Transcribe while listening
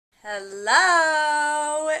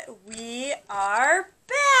Hello! We are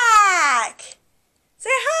back!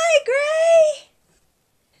 Say hi, Gray!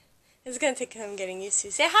 It's gonna take him getting used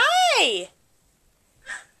to. Say hi!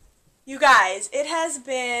 You guys, it has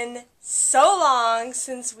been so long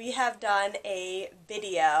since we have done a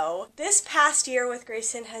video. This past year with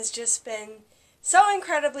Grayson has just been so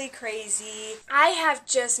incredibly crazy. I have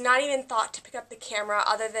just not even thought to pick up the camera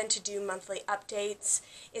other than to do monthly updates.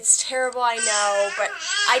 It's terrible, I know, but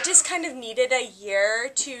I just kind of needed a year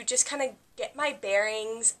to just kind of get my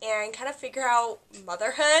bearings and kind of figure out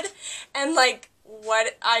motherhood and like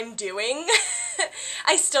what I'm doing.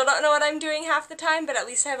 I still don't know what I'm doing half the time, but at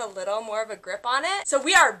least I have a little more of a grip on it. So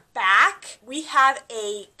we are back. We have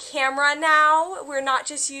a camera now. We're not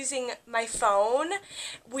just using my phone.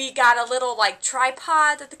 We got a little like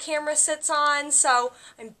tripod that the camera sits on. So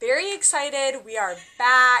I'm very excited. We are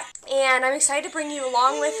back and I'm excited to bring you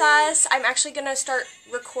along with us. I'm actually going to start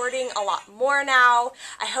recording a lot more now.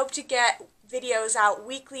 I hope to get videos out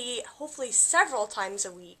weekly, hopefully several times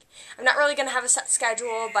a week. I'm not really going to have a set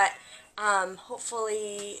schedule, but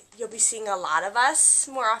hopefully you'll be seeing a lot of us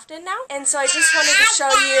more often now. And so I just wanted to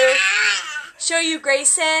show you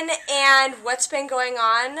Grayson and what's been going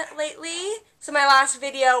on lately. So my last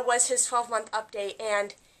video was his 12-month update,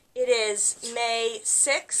 and it is May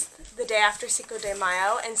 6th, the day after Cinco de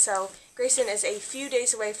Mayo, and so Grayson is a few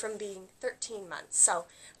days away from being 13 months. So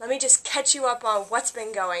let me just catch you up on what's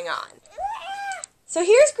been going on. So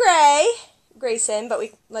here's Grayson, but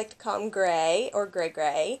we like to call him Gray or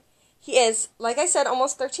Gray. He is, like I said,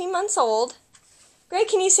 almost 13 months old. Gray,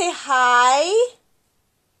 can you say hi?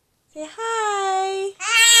 Say hi.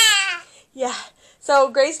 Yeah. So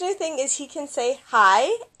Gray's new thing is he can say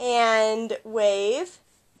hi and wave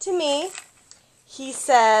to me. He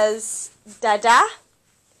says Dada.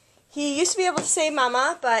 He used to be able to say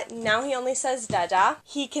mama, but now he only says Dada.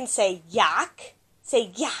 He can say yak. Say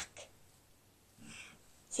yak.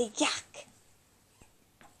 Say yak.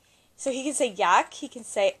 So he can say yak, he can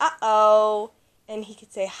say uh-oh, and he can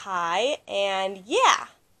say hi, and yeah.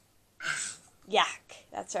 Yak,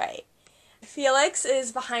 that's right. Felix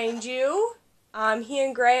is behind you. He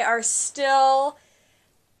and Gray are still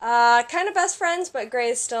kind of best friends, but Gray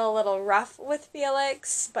is still a little rough with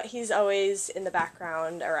Felix, but he's always in the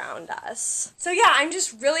background around us. So yeah, I'm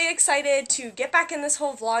just really excited to get back in this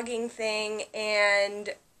whole vlogging thing and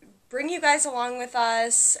bring you guys along with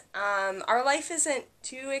us. Our life isn't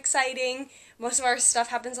too exciting. Most of our stuff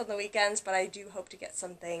happens on the weekends, but I do hope to get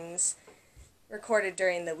some things recorded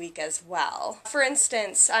during the week as well. For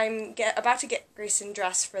instance, I'm about to get Grayson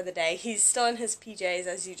dressed for the day. He's still in his PJs,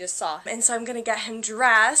 as you just saw. And so I'm going to get him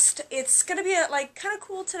dressed. It's going to be like kind of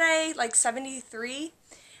cool today, like 73.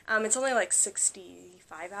 It's only like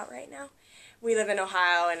 65 out right now. We live in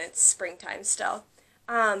Ohio and it's springtime still.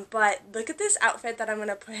 But look at this outfit that I'm going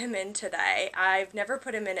to put him in today. I've never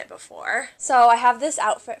put him in it before. So I have this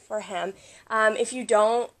outfit for him. If you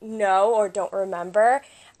don't know or don't remember,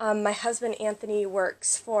 my husband Anthony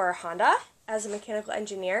works for Honda as a mechanical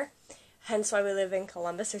engineer, hence why we live in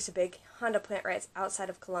Columbus. There's a big Honda plant right outside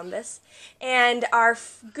of Columbus. And our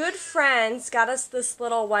good friends got us this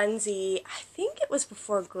little onesie. I think it was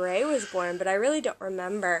before Gray was born, but I really don't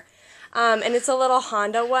remember. And it's a little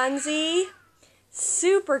Honda onesie.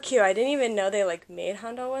 Super cute. I didn't even know they like made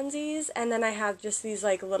Honda onesies. And then I have just these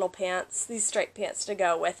like little pants, these striped pants to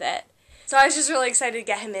go with it. So I was just really excited to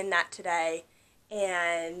get him in that today.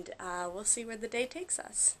 And we'll see where the day takes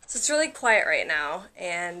us. So it's really quiet right now,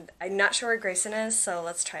 and I'm not sure where Grayson is, so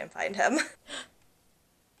let's try and find him.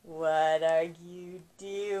 What are you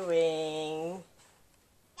doing?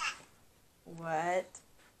 What?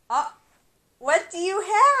 Oh, what do you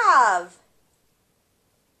have?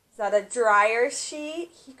 Is that a dryer sheet?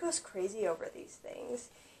 He goes crazy over these things.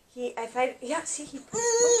 You're going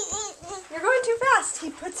too fast. He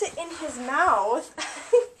puts it in his mouth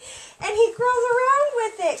and he crawls around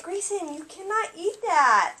with it. Grayson, you cannot eat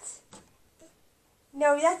that.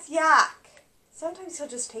 No, that's yuck. Sometimes he'll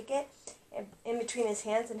just take it in between his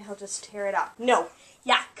hands and he'll just tear it up. No,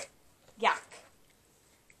 yuck, yuck.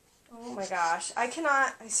 Oh my gosh, I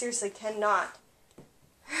seriously cannot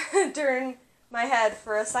turn my head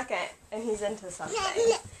for a second and he's into something.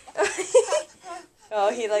 Oh,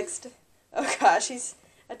 he likes to... Oh gosh, he's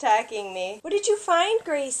attacking me. What did you find,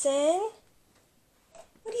 Grayson?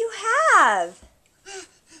 What do you have?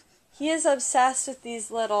 He is obsessed with these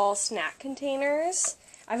little snack containers.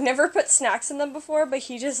 I've never put snacks in them before, but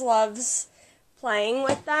he just loves playing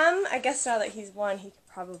with them. I guess now that he's one,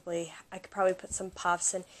 I could probably put some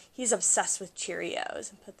puffs, and he's obsessed with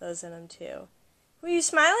Cheerios and put those in them too. Who are you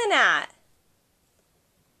smiling at?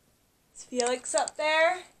 Is Felix up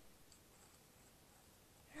there?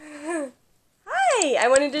 I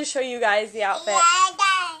wanted to show you guys the outfit.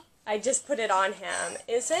 I just put it on him.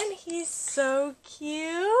 Isn't he so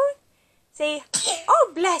cute? Say,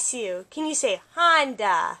 oh, bless you. Can you say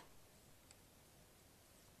Honda?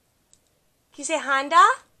 Can you say Honda?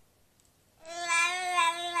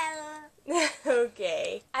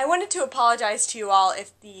 Okay. I wanted to apologize to you all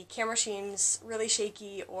if the camera seems really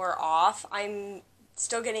shaky or off. I'm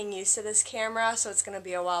still getting used to this camera, so it's going to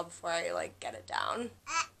be a while before I, like, get it down.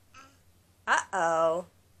 Uh-oh.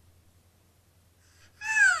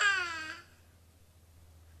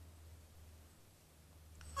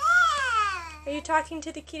 Are you talking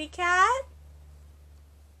to the kitty cat?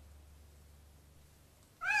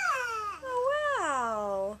 Oh,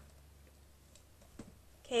 wow.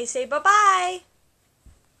 Okay, say bye-bye.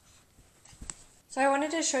 So I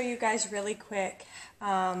wanted to show you guys really quick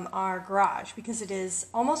our garage because it is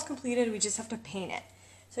almost completed. We just have to paint it.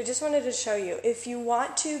 So I just wanted to show you. If you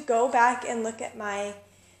want to go back and look at my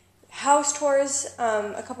house tours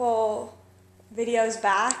a couple videos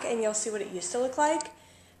back, and you'll see what it used to look like.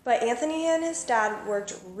 But Anthony and his dad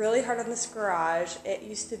worked really hard on this garage. It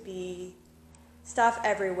used to be stuff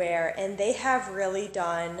everywhere, and they have really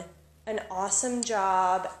done an awesome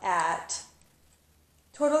job at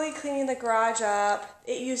totally cleaning the garage up.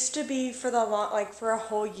 It used to be for a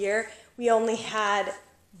whole year, we only had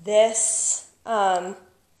this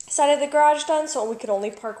side of the garage done, so we could only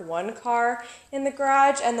park one car in the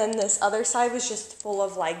garage, and then this other side was just full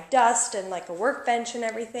of like dust and like a workbench and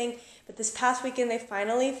everything. But this past weekend they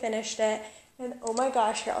finally finished it, and oh my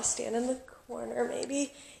gosh, here, I'll stand in the corner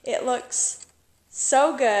maybe. It looks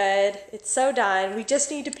so good. It's so done. We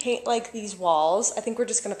just need to paint like these walls. I think we're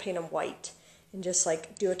just going to paint them white and just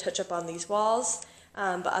like do a touch up on these walls.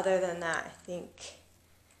 But other than that, I think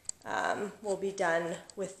we'll be done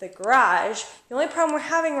with the garage. The only problem we're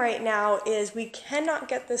having right now is we cannot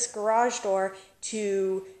get this garage door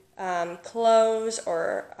to close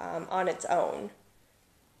or on its own.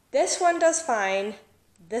 This one does fine,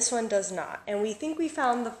 this one does not. And we think we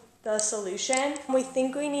found the solution. We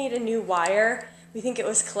think we need a new wire. We think it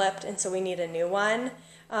was clipped, and so we need a new one.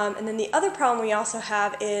 And then the other problem we also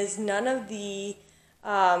have is none of the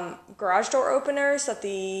garage door openers that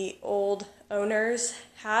the old owners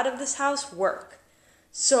had of this house work.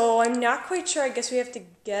 So I'm not quite sure. I guess we have to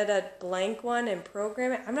get a blank one and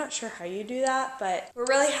program it. I'm not sure how you do that, but we're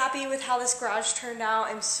really happy with how this garage turned out.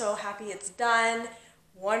 I'm so happy it's done.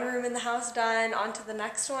 One room in the house done, on to the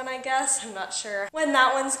next one, I guess. I'm not sure when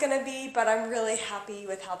that one's gonna be, but I'm really happy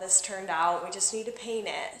with how this turned out. We just need to paint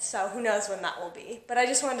it, so who knows when that will be. But I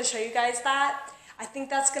just wanted to show you guys that. I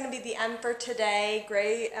think that's gonna be the end for today.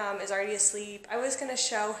 Gray is already asleep. I was gonna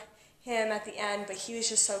show him at the end, but he was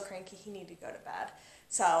just so cranky he needed to go to bed.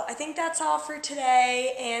 So I think that's all for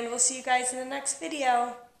today, and we'll see you guys in the next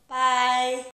video. Bye!